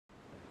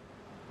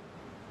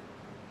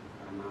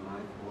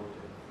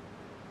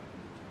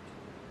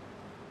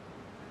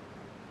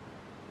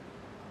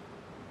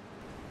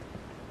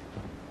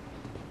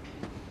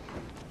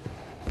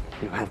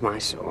You have my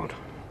sword.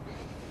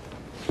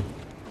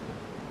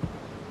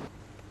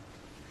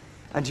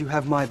 And you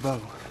have my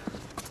bow.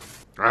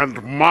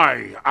 And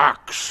my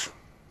axe.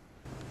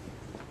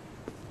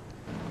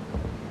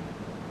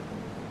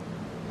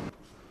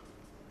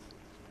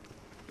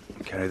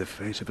 Carry the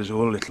fate of us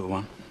all, little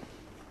one.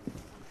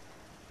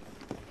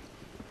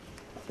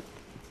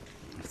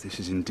 If this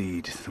is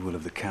indeed the will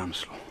of the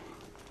Council,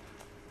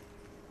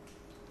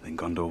 then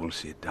Gondor will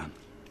see it done.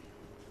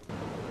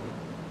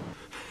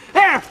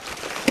 Here!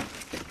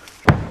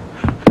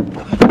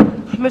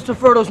 Mr.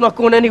 Frodo's not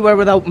going anywhere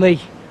without me.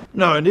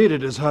 No, indeed,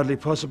 it is hardly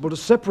possible to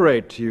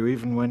separate you,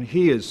 even when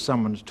he is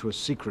summoned to a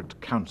secret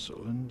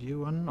council, and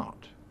you are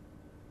not.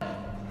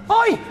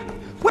 Oi!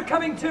 We're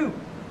coming too!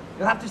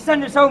 You'll have to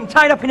send us home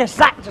tied up in a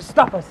sack to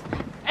stop us.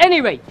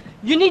 Anyway,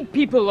 you need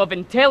people of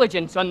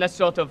intelligence on this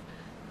sort of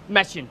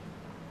mission.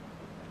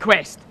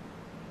 Quest.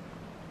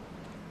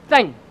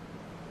 Thing.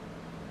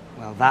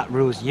 Well, that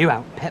rules you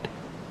out, Pip.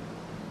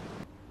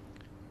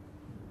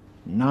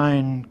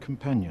 9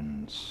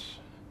 companions.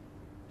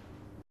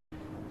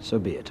 So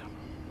be it.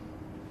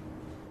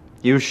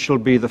 You shall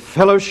be the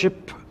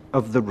Fellowship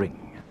of the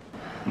Ring.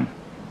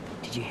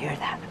 Did you hear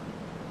that?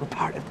 We're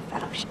part of the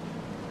Fellowship.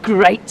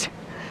 Great.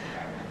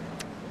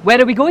 Where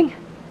are we going?